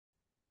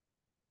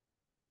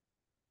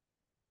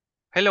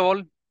Hello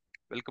all,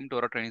 welcome to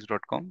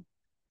oratrainings.com.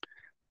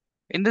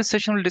 In this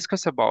session, we'll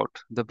discuss about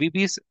the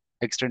VBS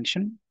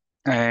extension,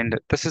 and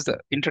this is the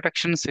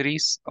introduction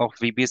series of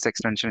VBS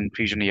extension in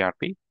Fusion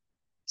ERP.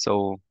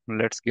 So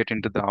let's get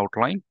into the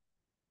outline.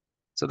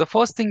 So the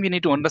first thing we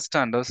need to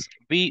understand is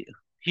we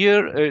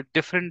hear a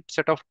different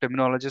set of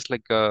terminologies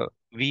like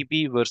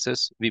VB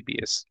versus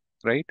VBS,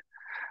 right?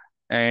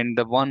 And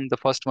the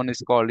first one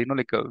is called,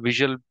 like a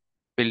Visual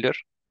Builder,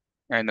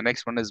 and the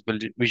next one is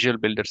Visual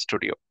Builder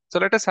Studio. So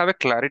let us have a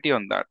clarity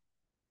on that.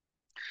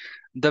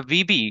 The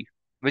VB,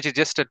 which is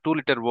just a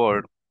two-letter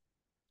word,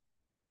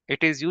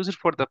 it is used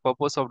for the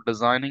purpose of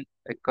designing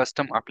a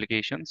custom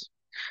applications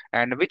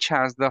and which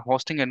has the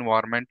hosting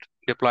environment,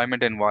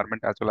 deployment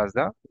environment, as well as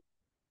the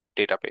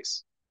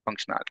database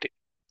functionality.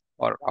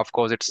 Or of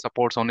course, it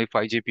supports only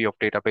 5 GB of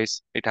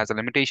database. It has a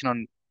limitation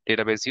on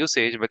database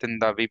usage within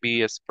the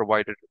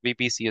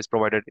VPCS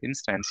provided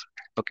instance.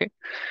 Okay.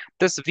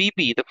 This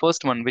VB, the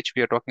first one which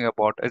we are talking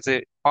about, is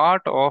a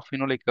part of,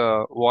 like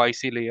a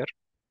OIC layer.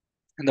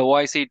 In the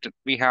OIC,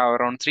 we have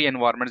around three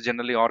environments.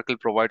 Generally, Oracle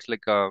provides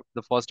like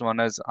the first one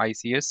is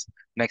ICS,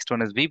 next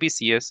one is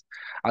VBCS,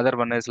 other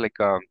one is like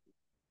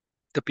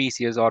the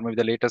PCS or maybe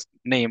the latest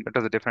name. It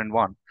is a different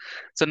one.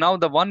 So now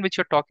the one which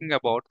you're talking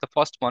about, the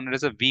first one, it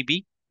is a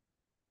VB,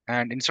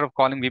 and instead of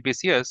calling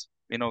VBCS,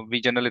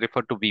 we generally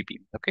refer to VB.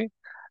 Okay.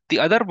 The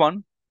other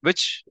one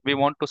which we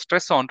want to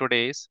stress on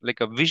today is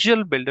like a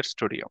Visual Builder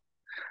Studio.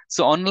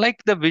 So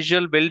unlike the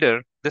Visual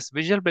Builder, this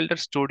Visual Builder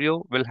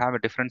Studio will have a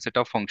different set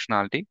of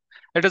functionality.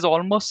 It is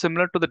almost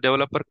similar to the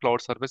developer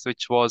cloud service,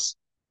 which was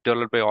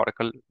developed by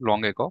Oracle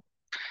long ago.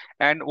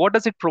 And what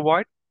does it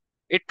provide?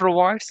 It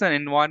provides an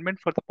environment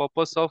for the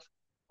purpose of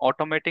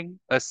automating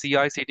a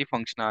CI/CD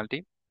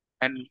functionality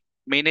and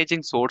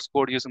managing source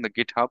code using the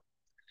GitHub.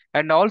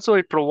 And also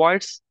it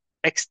provides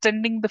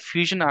extending the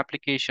Fusion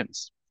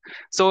applications.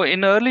 So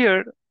in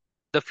earlier,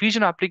 the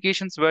Fusion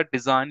applications were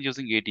designed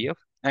using ADF,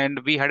 and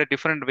we had a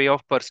different way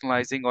of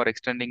personalizing or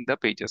extending the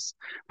pages.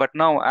 But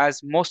now,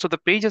 as most of the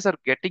pages are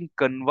getting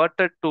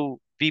converted to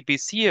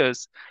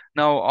VBCS,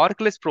 now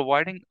Oracle is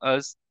providing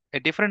us a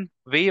different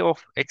way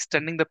of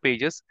extending the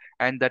pages,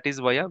 and that is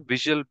via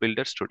Visual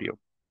Builder Studio.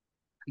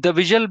 The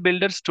Visual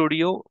Builder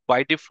Studio,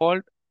 by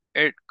default,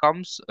 it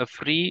comes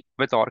free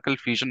with Oracle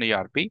Fusion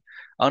ERP,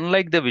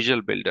 unlike the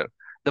Visual Builder.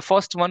 The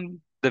first one,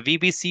 the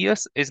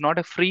VBCS, is not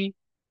a free,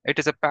 it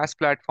is a PaaS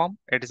platform.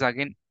 It is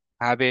again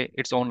have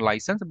its own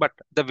license, but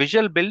the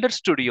Visual Builder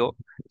Studio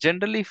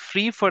generally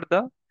free for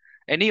the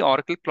any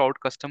Oracle Cloud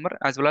customer,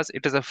 as well as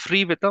it is a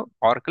free with the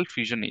Oracle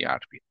Fusion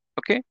ERP.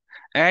 Okay,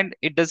 and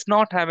it does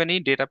not have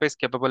any database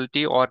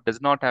capability or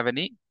does not have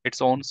any its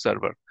own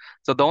server.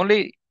 So the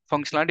only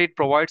functionality it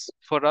provides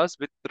for us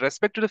with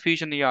respect to the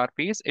Fusion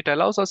ERPs, it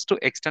allows us to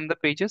extend the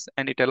pages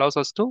and it allows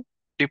us to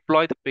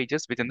deploy the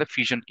pages within the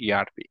Fusion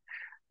ERP.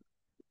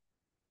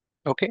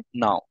 Okay,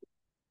 now,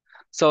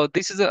 so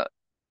this is a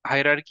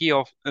hierarchy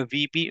of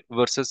VB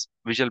versus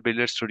Visual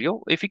Builder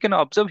Studio. If you can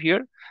observe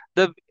here,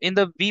 the in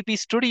the VB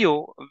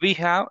Studio, we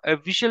have a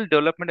visual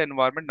development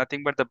environment,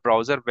 nothing but the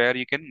browser where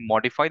you can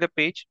modify the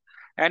page,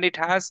 and it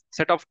has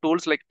set of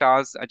tools like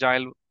tasks,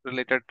 agile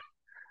related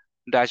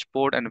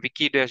dashboard and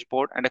wiki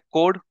dashboard, and a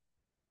code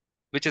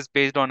which is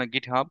based on a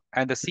GitHub,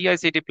 and the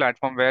CI/CD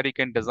platform where you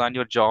can design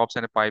your jobs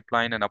and a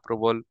pipeline and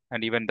approval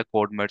and even the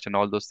code merge and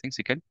all those things.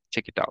 You can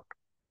check it out.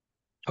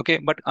 Okay,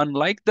 but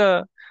unlike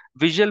the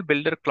Visual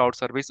Builder Cloud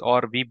Service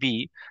or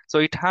VB, so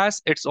it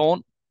has its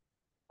own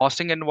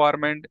hosting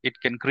environment. It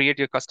can create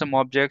your custom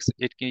objects.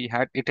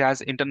 It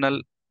has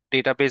internal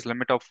database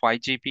limit of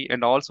 5 GB,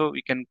 and also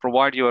you can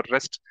provide your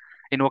REST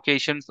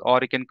invocations or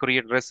you can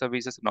create REST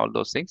services and all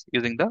those things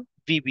using the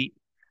VB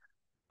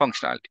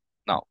functionality.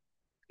 Now,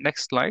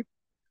 next slide.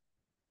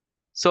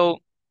 So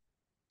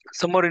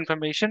some more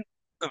information.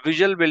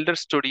 Visual Builder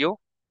Studio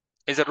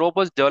is a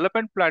robust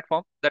development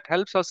platform that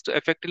helps us to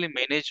effectively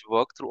manage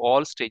work through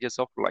all stages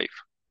of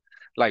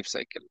life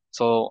cycle.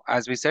 So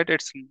as we said,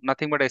 it's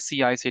nothing but a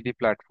CI/CD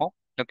platform.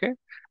 Okay,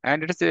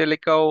 and it is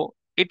like a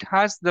it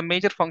has the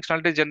major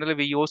functionality generally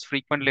we use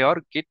frequently or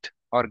Git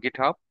or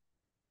GitHub.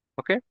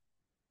 Okay,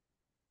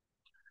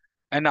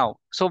 and now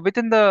so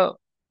within the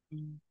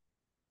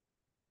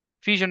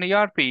Fusion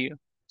ERP,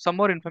 some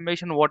more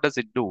information. What does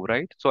it do,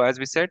 right? So as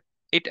we said,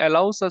 it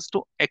allows us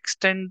to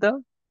extend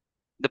the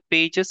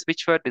pages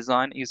which were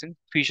designed using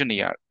Fusion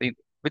ERP.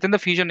 Within the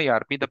Fusion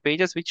ERP, the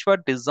pages which were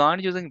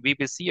designed using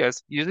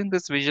VBCS, using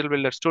this Visual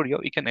Builder Studio,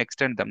 you can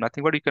extend them.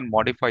 Nothing but you can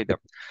modify them.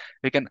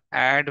 You can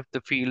add the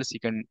fields, you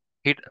can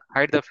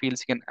hide the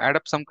fields, you can add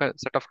up some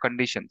set of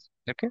conditions.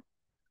 Okay.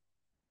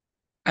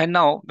 And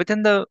now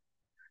within the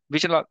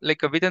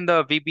within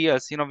the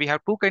VBS, we have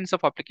two kinds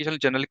of applications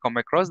generally come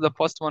across. The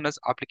first one is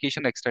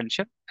application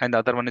extension, and the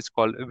other one is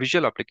called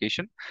visual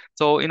application.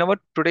 So in our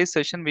today's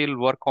session, we'll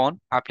work on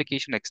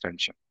application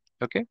extension.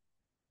 Okay.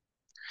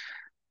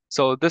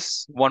 So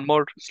this one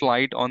more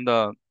slide on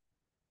the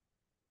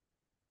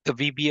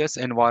VBS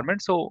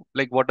environment. So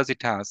like what does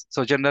it has?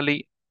 So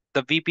generally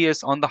the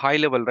VBS on the high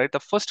level, right? The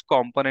first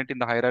component in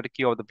the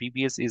hierarchy of the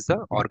VBS is the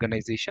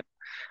organization.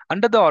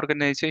 Under the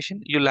organization,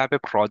 you'll have a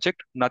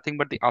project, nothing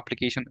but the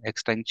application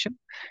extension.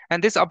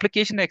 And this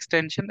application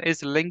extension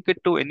is linked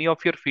to any of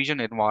your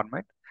Fusion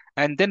environment.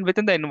 And then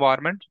within the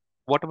environment,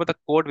 whatever the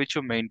code which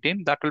you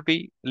maintain, that will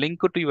be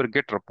linked to your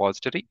Git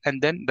repository.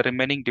 And then the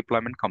remaining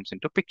deployment comes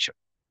into picture.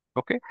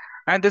 Okay.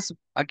 And this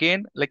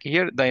again, like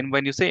here,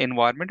 when you say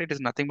environment, it is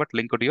nothing but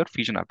linked to your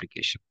Fusion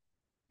application.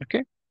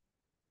 Okay.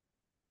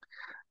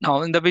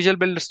 Now, in the Visual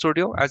Builder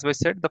Studio, as I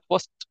said, the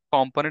first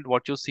component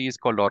what you see is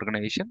called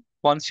organization.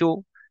 Once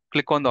you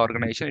click on the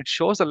organization, it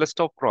shows a list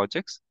of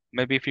projects.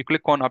 Maybe if you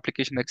click on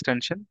application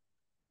extension,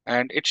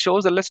 and it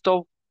shows a list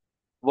of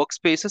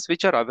workspaces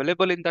which are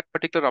available in that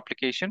particular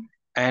application.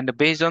 And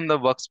based on the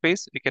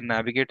workspace, we can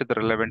navigate to the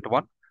relevant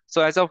one.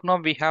 So as of now,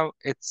 we have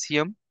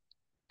HCM,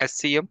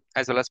 SCM,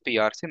 as well as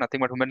PRC,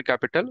 nothing but human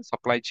capital,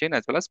 supply chain,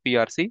 as well as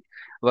PRC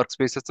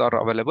workspaces are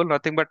available.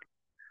 Nothing but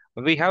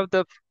we have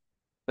the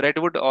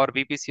Redwood or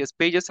VPCS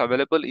pages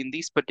available in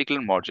these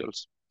particular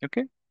modules.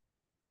 Okay.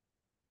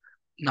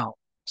 Now,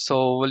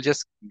 so we'll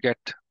just get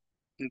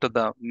into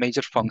the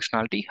major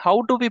functionality.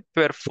 How do we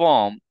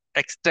perform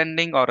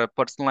extending or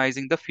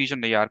personalizing the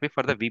Fusion ERP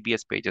for the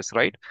VBS pages,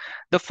 right?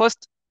 The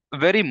first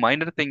very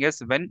minor thing is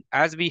when,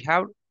 as we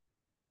have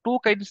two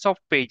kinds of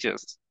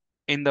pages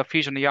in the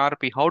Fusion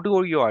ERP, how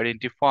do you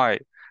identify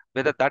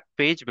whether that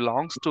page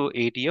belongs to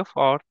ADF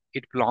or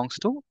it belongs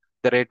to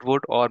the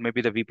Redwood or maybe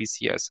the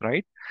VPCS,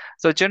 right?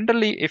 So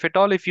generally, if at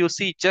all, if you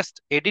see just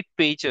edit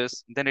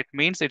pages, then it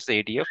means it's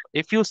ADF.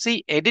 If you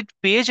see edit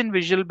page in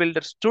Visual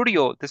Builder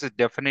Studio, this is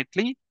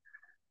definitely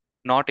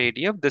not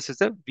ADF. This is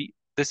a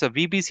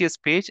VBCS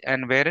page,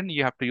 and wherein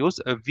you have to use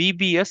a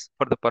VBS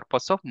for the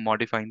purpose of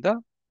modifying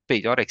the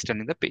page or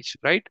extending the page,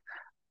 right?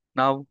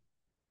 Now,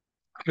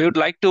 we would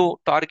like to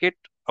target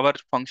our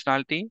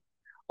functionality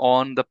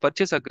on the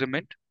purchase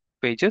agreement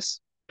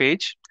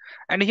page.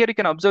 And here you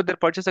can observe the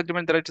purchase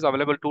agreement that it is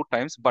available two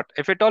times. But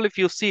if at all, if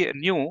you see a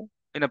new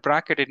in a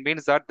bracket, it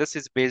means that this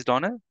is based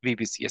on a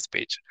VBCS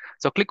page.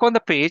 So click on the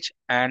page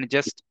and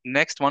just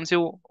next, once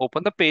you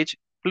open the page,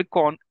 click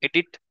on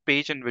edit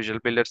page in Visual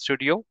Builder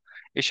Studio.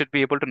 You should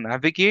be able to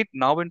navigate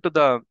now into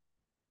the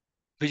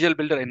Visual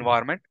Builder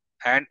environment,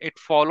 and it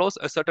follows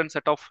a certain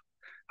set of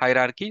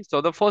hierarchy.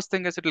 So the first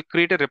thing is it will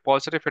create a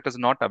repository if it is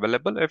not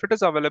available. If it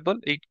is available,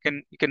 you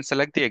can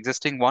select the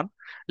existing one.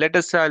 Let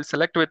us say I'll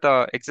select with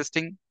the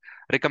existing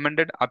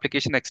recommended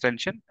application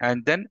extension,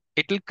 and then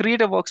it will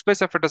create a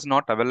workspace if it is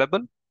not available.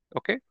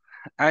 Okay.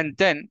 And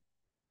then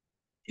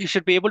you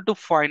should be able to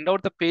find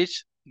out the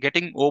page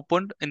getting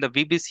opened in the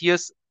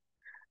VBCS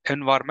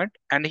environment.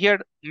 And here,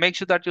 make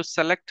sure that you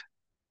select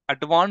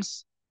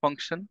advanced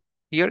function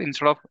here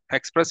instead of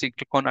express. You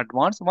click on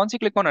advanced. Once you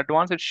click on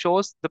advanced, it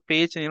shows the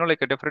page,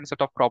 like a different set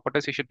of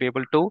properties you should be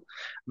able to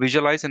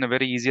visualize in a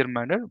very easier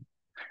manner.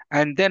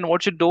 And then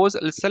what you do is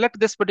select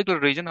this particular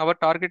region. Our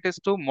target is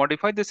to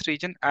modify this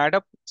region, add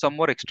up some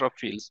more extra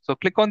fields. So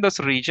click on this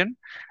region,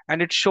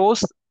 and it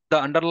shows the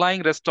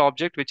underlying REST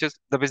object, which is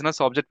the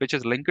business object which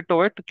is linked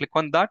to it. Click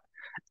on that,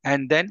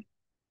 and then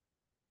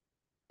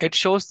it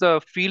shows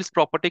the fields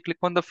property. Click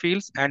on the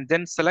fields and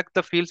then select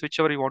the fields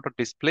whichever you want to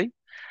display.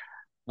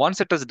 Once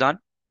it is done,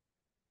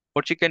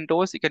 what you can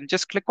do is you can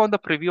just click on the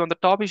preview. On the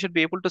top, you should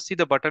be able to see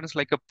the buttons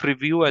like a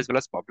preview as well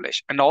as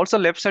publish. And also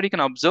left side, you can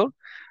observe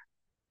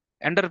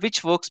under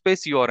which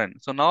workspace you are in.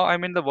 So now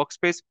I'm in the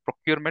workspace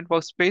procurement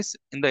workspace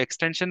in the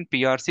extension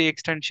PRC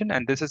extension,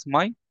 and this is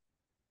my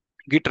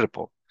Git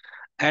repo.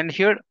 And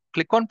here,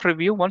 click on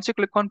preview. Once you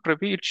click on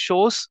preview, it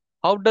shows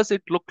how does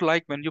it look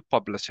like when you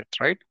publish it,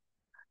 right?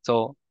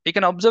 So you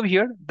can observe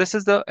here, this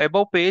is the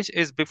above page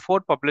is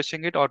before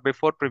publishing it or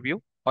before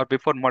preview or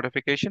before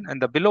modification,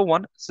 and the below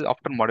one is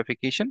after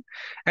modification.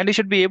 And you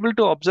should be able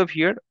to observe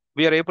here,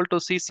 we are able to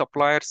see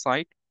supplier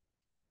site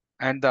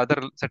and the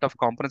other set of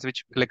components,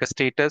 which like a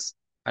status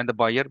and the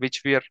buyer,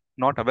 which we are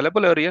not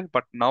available earlier,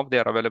 but now they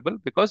are available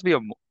because we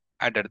have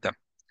added them.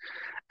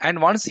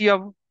 And once you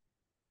have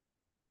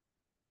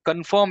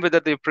confirmed whether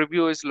the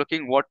preview is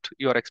looking what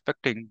you are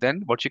expecting,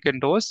 then what you can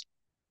do is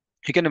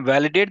you can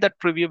validate that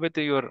preview with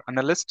your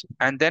analyst,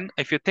 and then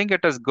if you think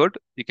it is good,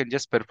 you can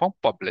just perform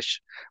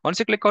publish. Once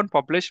you click on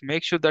publish,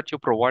 make sure that you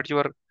provide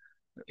your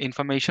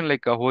information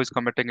like who is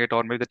committing it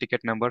or maybe the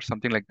ticket number,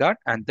 something like that,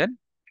 and then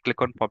click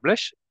on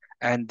publish,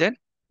 and then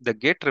the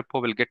Git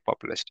repo will get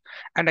published.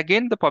 And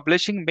again, the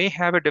publishing may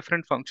have a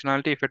different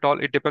functionality. If at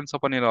all, it depends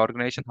upon your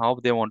organization how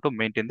they want to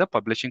maintain the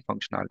publishing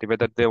functionality,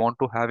 whether they want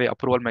to have a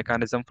approval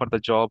mechanism for the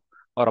job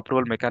or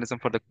approval mechanism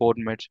for the code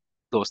match,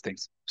 those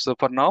things. So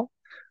for now,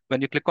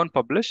 when you click on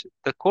publish,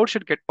 the code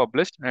should get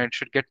published and it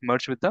should get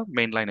merged with the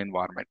mainline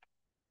environment.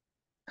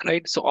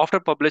 Right. So after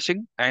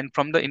publishing and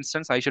from the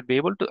instance, I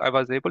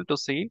was able to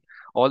see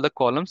all the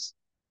columns,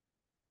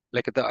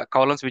 like the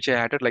columns which I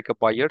added, like a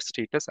buyer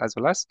status as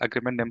well as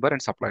agreement number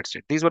and supplier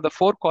state. These were the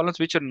four columns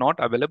which are not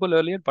available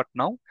earlier, but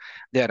now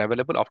they are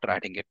available after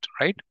adding it.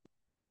 Right.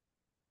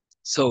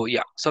 So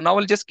yeah. So now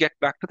we'll just get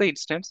back to the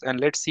instance and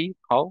let's see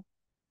how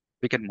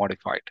we can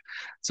modify it.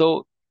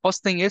 So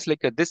First thing is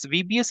like this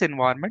VBS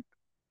environment.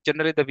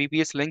 Generally, the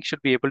VBS link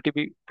should be able to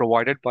be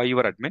provided by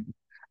your admin.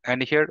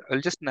 And here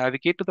I'll just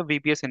navigate to the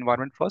VBS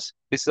environment first.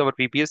 This is our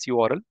VBS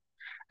URL,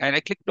 and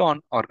I clicked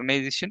on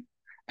organization.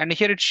 And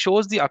here it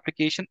shows the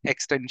application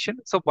extension.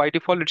 So by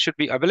default, it should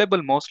be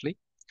available mostly.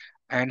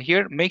 And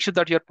here, make sure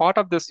that you're part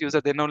of this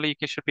user, then only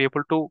you should be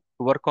able to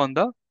work on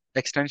the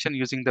extension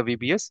using the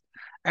VBS.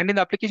 And in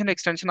the application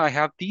extension, I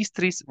have these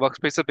three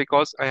workspaces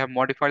because I have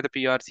modified the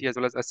PRC as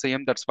well as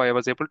SIM. That's why I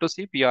was able to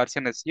see PRC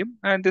and SIM.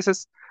 And this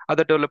is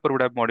other developer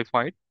would have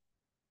modified.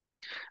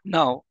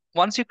 Now,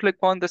 once you click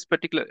on this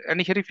particular,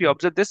 and here if you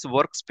observe, this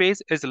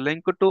workspace is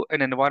linked to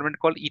an environment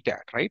called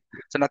ETAT, right?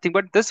 So nothing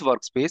but this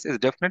workspace is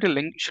definitely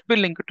linked, should be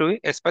linked to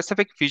a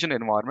specific Fusion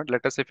environment.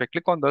 Let us say if I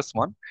click on this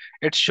one,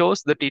 it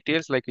shows the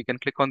details, like you can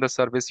click on the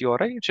service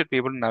URI, it should be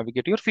able to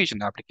navigate your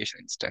Fusion application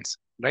instance,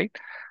 right?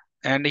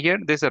 And here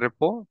there's a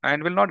repo,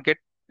 and we'll not get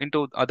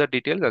into other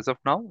details as of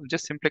now.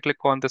 Just simply click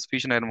on this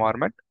Fusion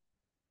environment.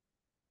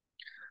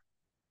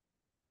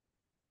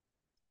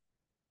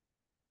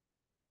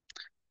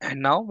 And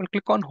now we'll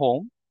click on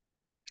home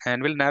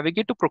and we'll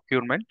navigate to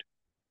procurement.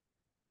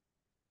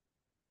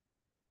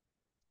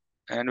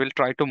 And we'll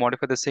try to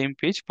modify the same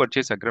page,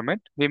 purchase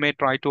agreement. We may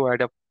try to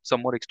add up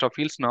some more extra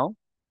fields now.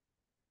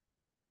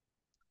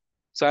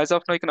 So as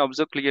of now, you can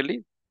observe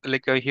clearly,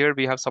 like here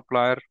we have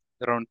supplier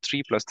around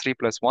 3 plus 3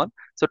 plus 1.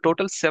 So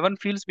total 7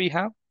 fields we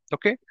have.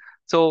 Okay.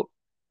 So,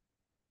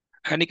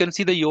 and you can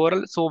see the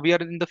URL. So we are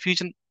in the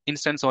Fusion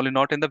instance only,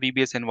 not in the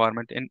VBS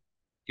environment in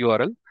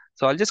URL.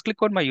 So I'll just click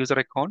on my user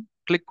account,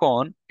 click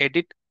on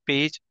edit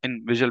page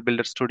in Visual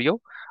Builder Studio.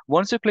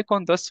 Once you click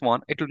on this one,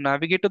 it will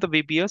navigate to the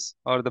VBS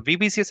or the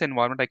VBCS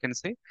environment, I can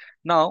say.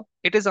 Now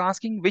it is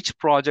asking which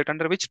project,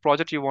 under which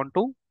project you want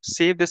to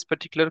save this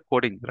particular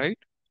coding, right?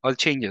 All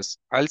changes.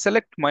 I'll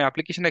select my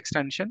application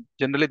extension,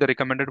 generally the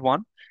recommended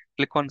one.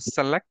 Click on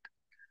select.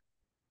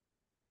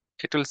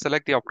 It will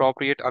select the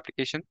appropriate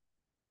application.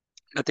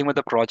 Nothing but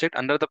the project.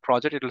 Under the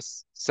project, it will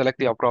select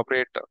the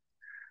appropriate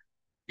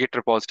Git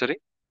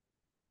repository.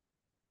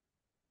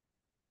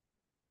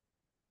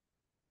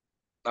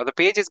 Now the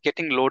page is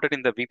getting loaded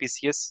in the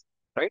VPCS,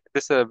 right?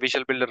 This is a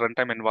Visual Builder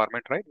runtime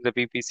environment, right? The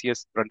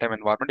VPCS runtime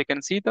environment. You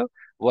can see the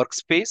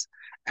workspace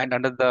and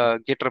under the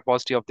Git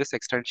repository of this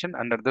extension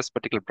under this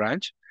particular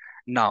branch.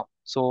 Now,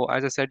 so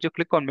as I said, you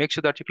click on, make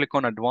sure that you click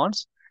on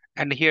advanced.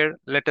 And here,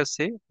 let us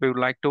say we would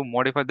like to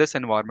modify this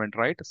environment,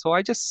 right? So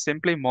I just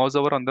simply mouse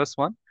over on this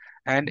one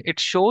and it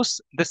shows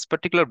this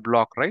particular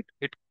block, right?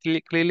 It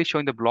clearly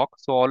showing the block.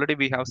 So already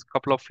we have a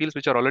couple of fields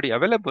which are already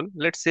available.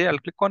 Let's say I'll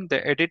click on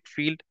the edit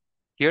field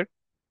here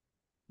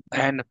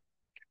and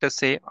let us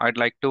say I'd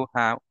like to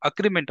have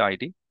agreement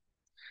ID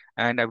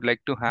and I would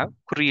like to have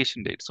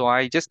creation date. So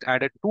I just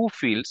added two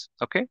fields,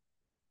 okay?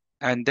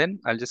 And then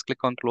I'll just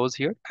click on close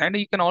here. And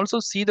you can also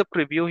see the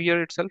preview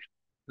here itself.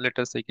 Let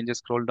us say you can just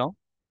scroll down,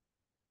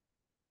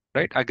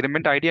 right?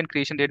 Agreement ID and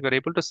creation date, we're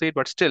able to see it,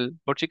 but still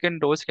what you can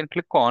do is you can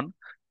click on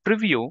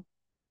preview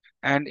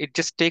and it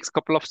just takes a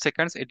couple of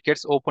seconds. It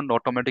gets opened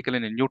automatically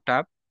in a new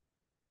tab.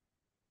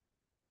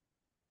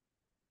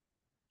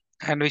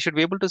 And we should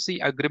be able to see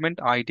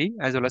agreement ID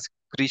as well as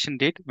creation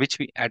date, which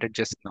we added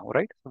just now,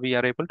 right? We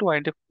are able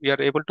to we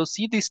are able to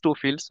see these two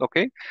fields.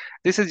 Okay,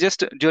 this is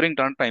just during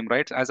runtime,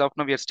 right? As of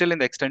now, we are still in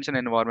the extension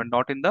environment,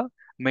 not in the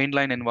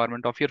mainline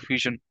environment of your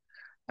Fusion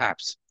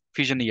apps,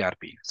 Fusion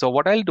ERP. So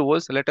what I'll do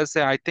is, let us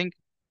say,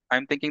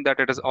 I'm thinking that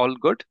it is all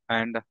good,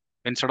 and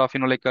instead of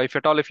like if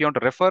at all if you want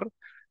to refer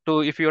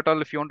to, if you at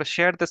all if you want to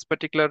share this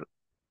particular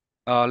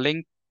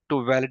link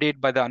to validate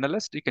by the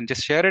analyst, you can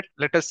just share it.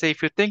 Let us say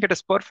if you think it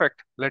is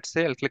perfect, let's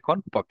say I'll click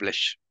on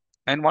publish.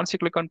 And once you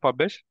click on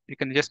publish, you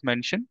can just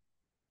mention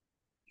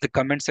the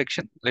comment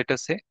section. Let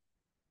us say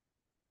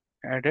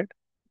added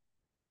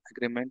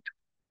agreement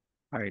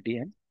ID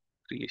and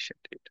creation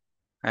date.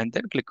 And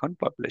then click on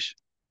publish.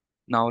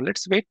 Now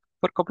let's wait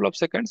for a couple of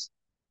seconds.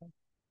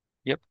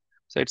 Yep.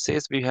 So it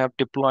says we have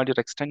deployed your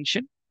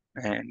extension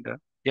and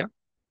yeah.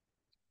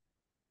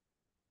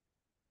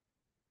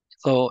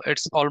 So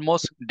it's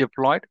almost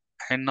deployed.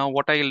 And now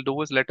what I'll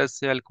do is, let us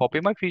say I'll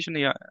copy my Fusion,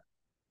 yeah,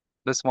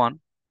 this one.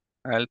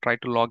 I'll try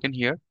to log in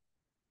here.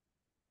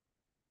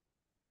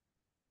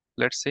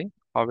 Let's see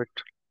how it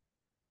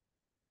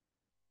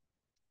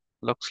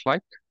looks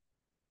like.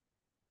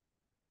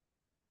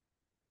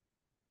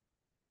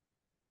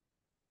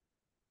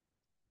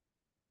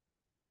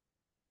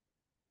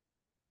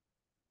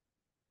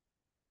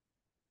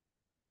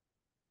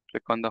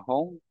 Click on the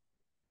home,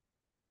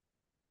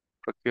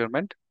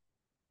 procurement,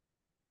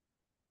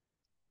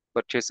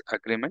 purchase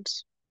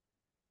agreements.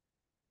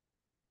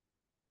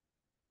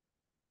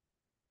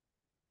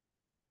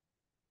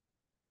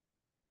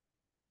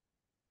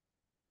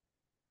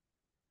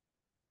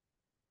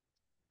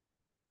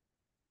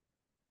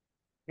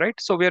 Right?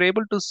 So we are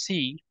able to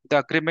see the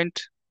agreement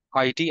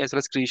ID as well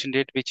as creation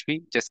date, which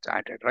we just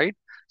added, right?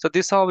 So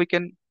this how we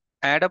can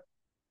add up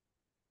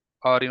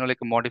or like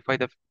modify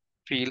the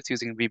fields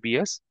using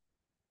VBS.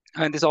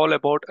 And this is all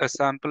about a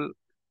sample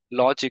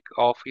logic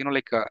of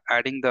like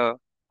adding the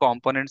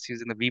components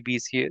using the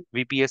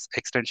VBS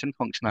extension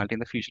functionality in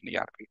the Fusion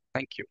ERP.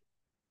 Thank you.